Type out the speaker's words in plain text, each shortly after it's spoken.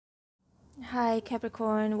Hi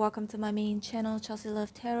Capricorn, welcome to my main channel, Chelsea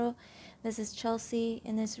Love Tarot. This is Chelsea.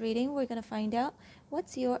 In this reading, we're going to find out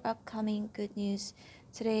what's your upcoming good news.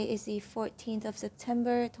 Today is the 14th of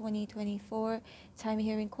September 2024. Time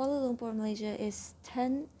here in Kuala Lumpur, Malaysia is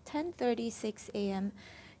 10:36 a.m.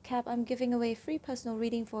 Cap, I'm giving away free personal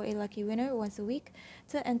reading for a lucky winner once a week.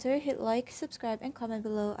 To enter, hit like, subscribe, and comment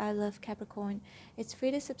below. I love Capricorn. It's free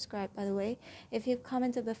to subscribe, by the way. If you've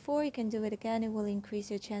commented before, you can do it again. It will increase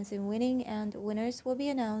your chance in winning, and winners will be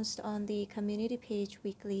announced on the community page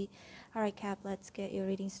weekly. Alright, Cap, let's get your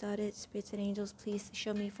reading started. Spirits and angels, please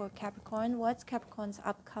show me for Capricorn. What's Capricorn's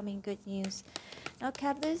upcoming good news? Now,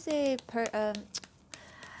 Cap, this is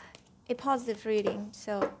a positive reading,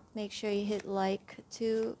 so make sure you hit like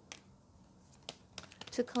to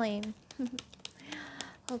claim.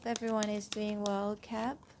 Hope everyone is doing well,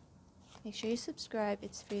 Cap. Make sure you subscribe.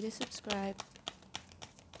 It's free to subscribe.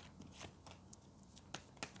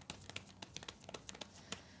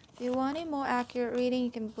 If you want a more accurate reading,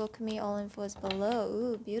 you can book me. All info is below.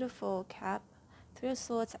 Ooh, beautiful, Cap. Three of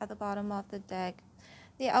Swords at the bottom of the deck.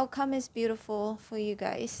 The outcome is beautiful for you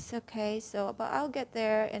guys. Okay, so but I'll get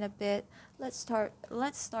there in a bit. Let's start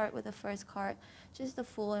with the first card, just the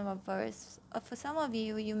Fool in reverse. For some of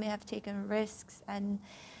you, you may have taken risks, and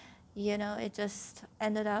you know it just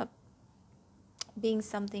ended up being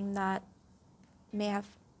something that may have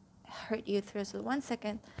hurt you through. So 1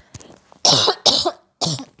 second.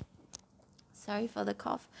 Sorry for the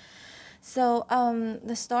cough. So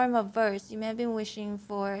the Storm of Verse, you may have been wishing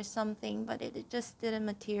for something, but it just didn't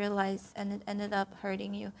materialize, and it ended up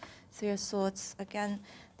hurting you. Three of Swords. Again,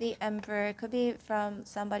 the Emperor could be from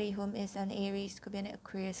somebody whom is an Aries, could be an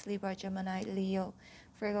Aquarius, Libra, Gemini, Leo,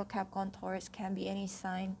 Virgo, Capricorn, Taurus, can be any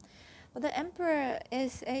sign. But the Emperor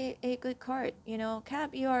is a good card. You know,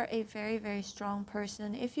 Cap, you are a very, very strong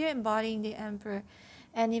person. If you're embodying the Emperor,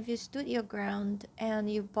 and if you stood your ground and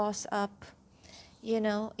you boss up, you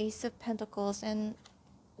know, Ace of Pentacles, and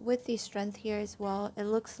with the strength here as well, it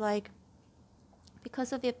looks like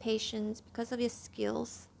because of your patience, because of your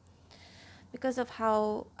skills, because of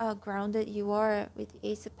how grounded you are with the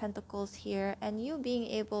Ace of Pentacles here, and you being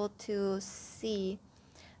able to see,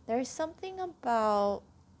 there's something about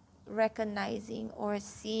recognizing or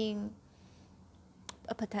seeing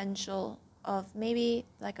a potential of maybe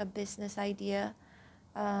like a business idea,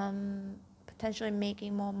 potentially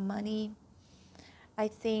making more money. I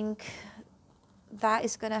think that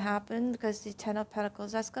is going to happen because the Ten of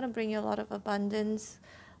Pentacles, that's going to bring you a lot of abundance,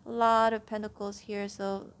 a lot of pentacles here.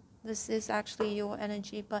 So this is actually your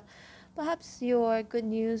energy, but perhaps your good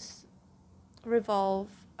news revolve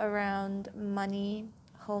around money,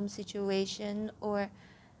 home situation, or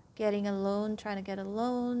getting a loan, trying to get a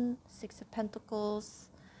loan. Six of Pentacles,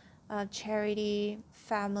 charity,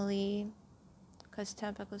 family, because Ten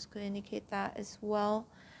of Pentacles could indicate that as well.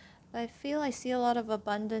 I see a lot of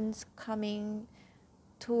abundance coming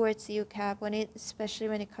towards you, Cap, especially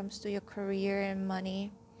when it comes to your career and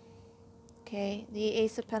money. Okay, the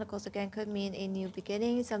Ace of Pentacles again could mean a new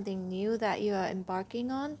beginning, something new that you are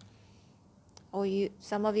embarking on, or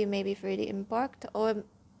some of you may be already embarked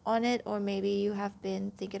on it, or maybe you have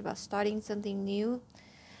been thinking about starting something new.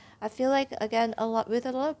 I feel like again with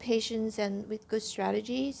a lot of patience and with good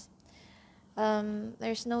strategies.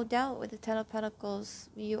 There's no doubt with the Ten of Pentacles,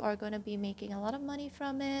 you are going to be making a lot of money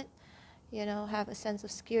from it, you know, have a sense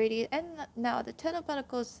of security. And now the Ten of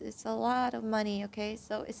Pentacles is a lot of money, okay?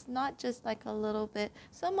 So it's not just like a little bit.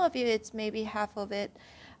 Some of you, it's maybe half of it.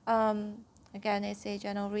 Again, it's a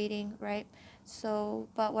general reading, right? So,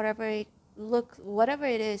 but whatever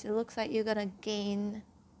it is, it looks like you're going to gain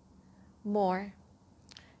more.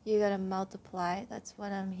 You're going to multiply. That's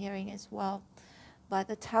what I'm hearing as well. But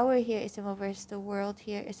the Tower here is in reverse. The World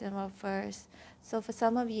here is in reverse. So for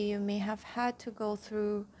some of you, you may have had to go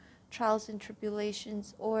through trials and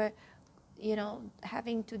tribulations, or, you know,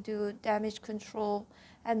 having to do damage control.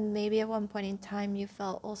 And maybe at one point in time, you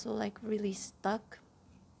felt also like really stuck.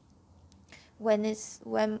 When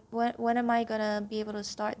am I going to be able to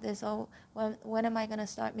start this? Or when am I going to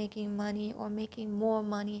start making money or making more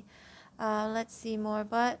money? Let's see more.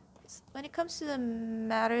 But when it comes to the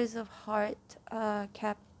matters of heart,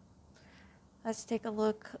 Cap, let's take a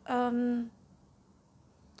look.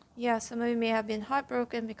 Yeah, some of you may have been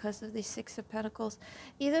heartbroken because of the Six of Pentacles,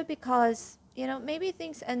 either because, you know, maybe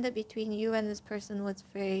things ended between you and this person was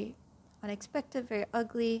very unexpected, very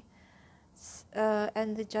ugly,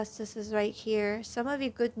 and the Justice is right here. Some of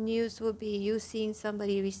you, good news will be you seeing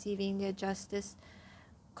somebody receiving their justice.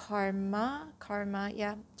 Karma,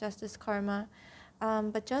 yeah, justice, karma.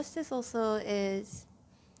 But justice also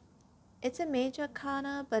it's a major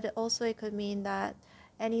arcana, but it could mean that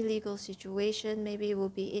any legal situation, maybe it will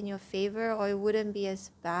be in your favor, or it wouldn't be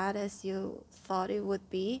as bad as you thought it would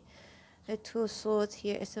be. The Two of Swords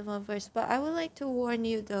here is a reverse, but I would like to warn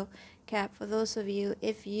you though, Cap, for those of you,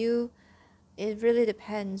 if you, it really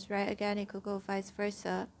depends, right? Again, it could go vice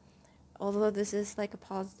versa. Although this is like a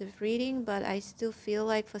positive reading, but I still feel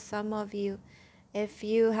like for some of you, if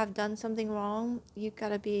you have done something wrong, you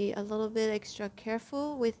gotta be a little bit extra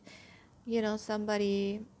careful with, you know,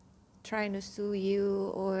 somebody trying to sue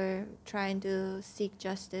you or trying to seek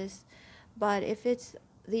justice. But if it's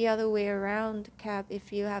the other way around, Cap,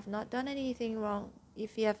 if you have not done anything wrong,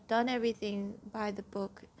 if you have done everything by the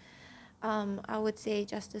book, I would say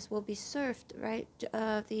justice will be served, right?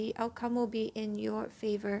 The outcome will be in your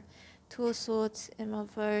favor. Two of Swords in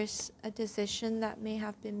reverse, a decision that may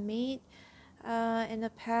have been made in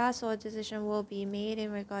the past, or a decision will be made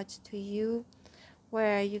in regards to you,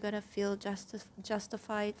 where you're gonna feel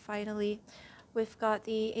justified finally. We've got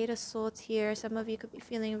the Eight of Swords here. Some of you could be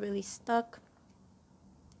feeling really stuck.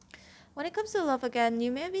 When it comes to love, again,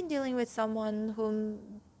 you may have been dealing with someone whom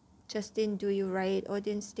just didn't do you right or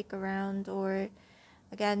didn't stick around, or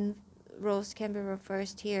again, roles can be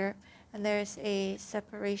reversed here, and there's a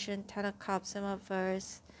separation, Ten of Cups in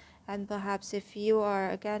reverse. And perhaps if you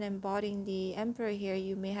are again embodying the Emperor here,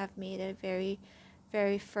 you may have made a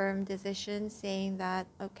very firm decision saying that,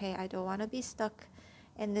 okay, I don't want to be stuck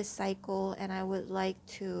in this cycle, and I would like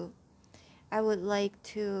to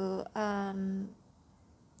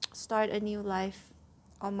start a new life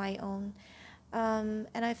on my own. And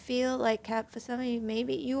I feel like, Cap, for some of you,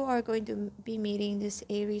 maybe you are going to be meeting this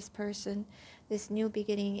Aries person, this new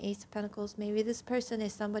beginning, Ace of Pentacles. Maybe this person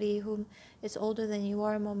is somebody who is older than you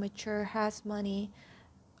are, more mature, has money,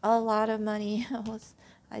 a lot of money.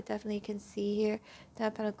 I definitely can see here. Ten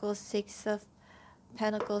of Pentacles, Six of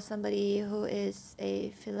Pentacles, somebody who is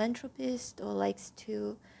a philanthropist or likes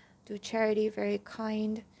to do charity, very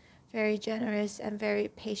kind, very generous, and very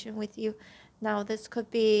patient with you. Now, this could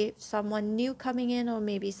be someone new coming in, or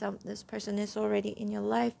maybe this person is already in your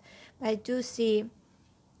life. But I do see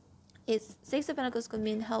it's Six of Pentacles could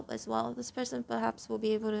mean help as well. This person perhaps will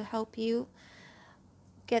be able to help you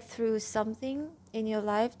get through something in your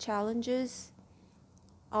life, challenges,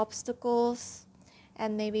 obstacles,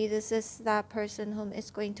 and maybe this is that person whom is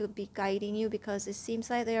going to be guiding you, because it seems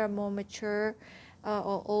like they are more mature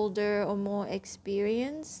or older or more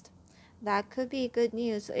experienced. That could be good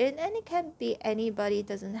news. And it can be anybody, it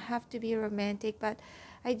doesn't have to be romantic, but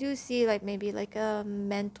I do see like maybe like a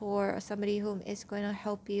mentor or somebody whom is going to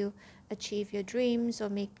help you achieve your dreams,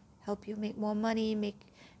 or help you make more money, make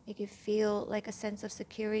you feel like a sense of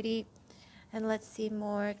security. And let's see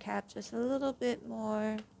more, Cap, just a little bit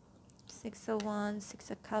more. Six of Wands,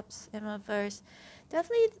 Six of Cups in reverse.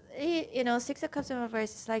 Definitely, you know, Six of Cups in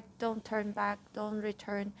reverse is like, don't turn back, don't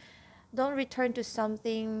return to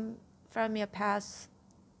something from your past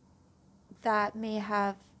that may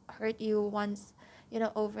have hurt you once, you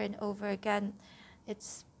know, over and over again.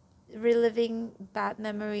 It's reliving bad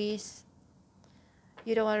memories.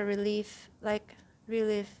 You don't want to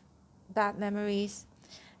relive bad memories.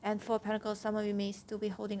 And Four of Pentacles, some of you may still be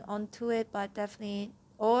holding on to it, but definitely,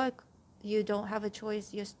 or you don't have a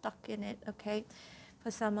choice, you're stuck in it, okay?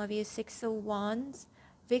 For some of you, Six of Wands,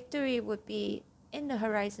 victory would be in the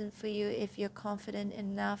horizon for you if you're confident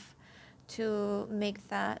enough to make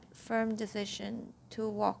that firm decision to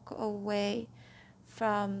walk away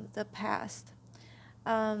from the past.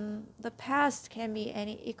 The past can be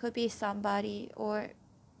it could be somebody or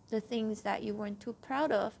the things that you weren't too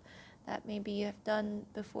proud of that maybe you have done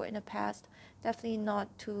before in the past. Definitely not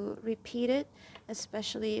to repeat it,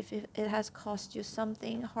 especially if it has cost you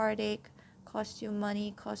something, heartache, cost you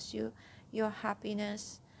money, cost you your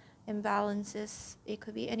happiness, imbalances. It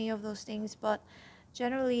could be any of those things, but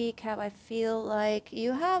generally, Cap, I feel like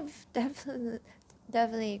you have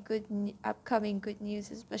definitely upcoming good news,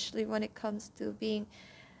 especially when it comes to being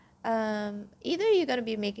either you're going to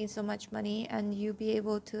be making so much money and you be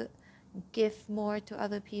able to give more to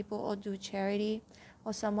other people or do charity,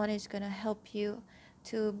 or someone is going to help you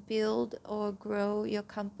to build or grow your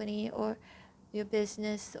company or your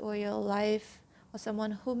business or your life, or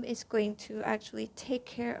someone whom is going to actually take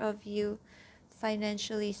care of you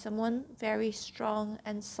financially. Someone very strong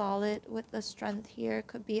and solid with the strength here.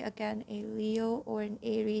 Could be again a Leo or an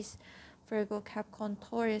Aries, Virgo, Capricorn,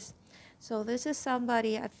 Taurus. So this is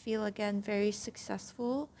somebody I feel again very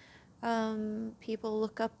successful. People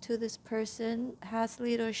look up to this person, has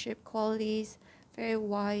leadership qualities, very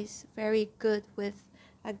wise, very good with,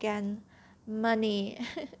 again, money,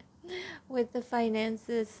 with the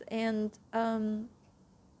finances, and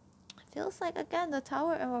feels like, again, the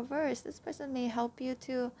Tower in reverse. This person may help you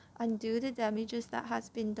to undo the damages that has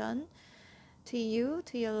been done to you,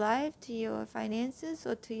 to your life, to your finances,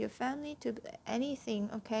 or to your family, to anything.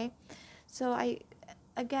 Okay, so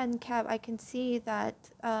again, Cap, I can see that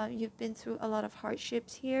you've been through a lot of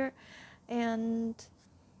hardships here, and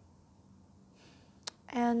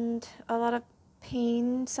a lot of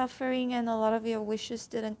pain, suffering, and a lot of your wishes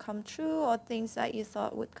didn't come true, or things that you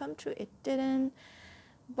thought would come true, it didn't.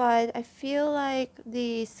 But I feel like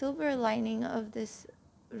the silver lining of this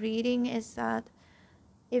reading is that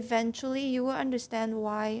eventually you will understand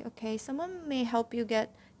why. Okay, someone may help you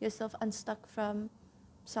get yourself unstuck from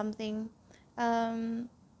something. If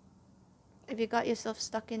you got yourself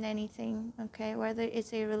stuck in anything, okay, whether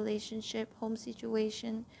it's a relationship, home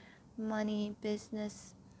situation, money,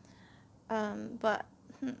 business, but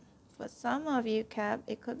for some of you, Cap,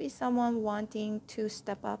 it could be someone wanting to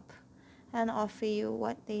step up and offer you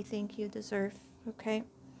what they think you deserve. Okay,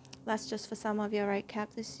 that's just for some of you. Right,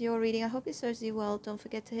 Cap, this is your reading. I hope it serves you well. Don't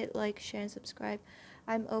forget to hit like, share, and subscribe.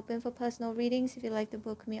 I'm open for personal readings. If you'd like to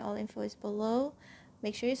book me, all info is below.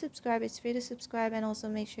 Make sure you subscribe. It's free to subscribe, and also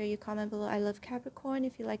make sure you comment below I love Capricorn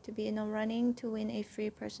if you'd like to be in a running to win a free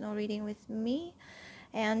personal reading with me.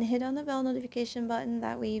 And hit on the bell notification button,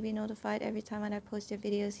 that way you'll be notified every time when I post your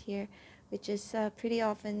videos here, which is pretty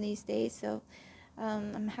often these days. So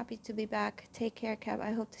I'm happy to be back. Take care, Cap.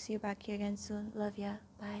 I hope to see you back here again soon. Love ya.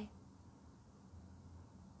 Bye.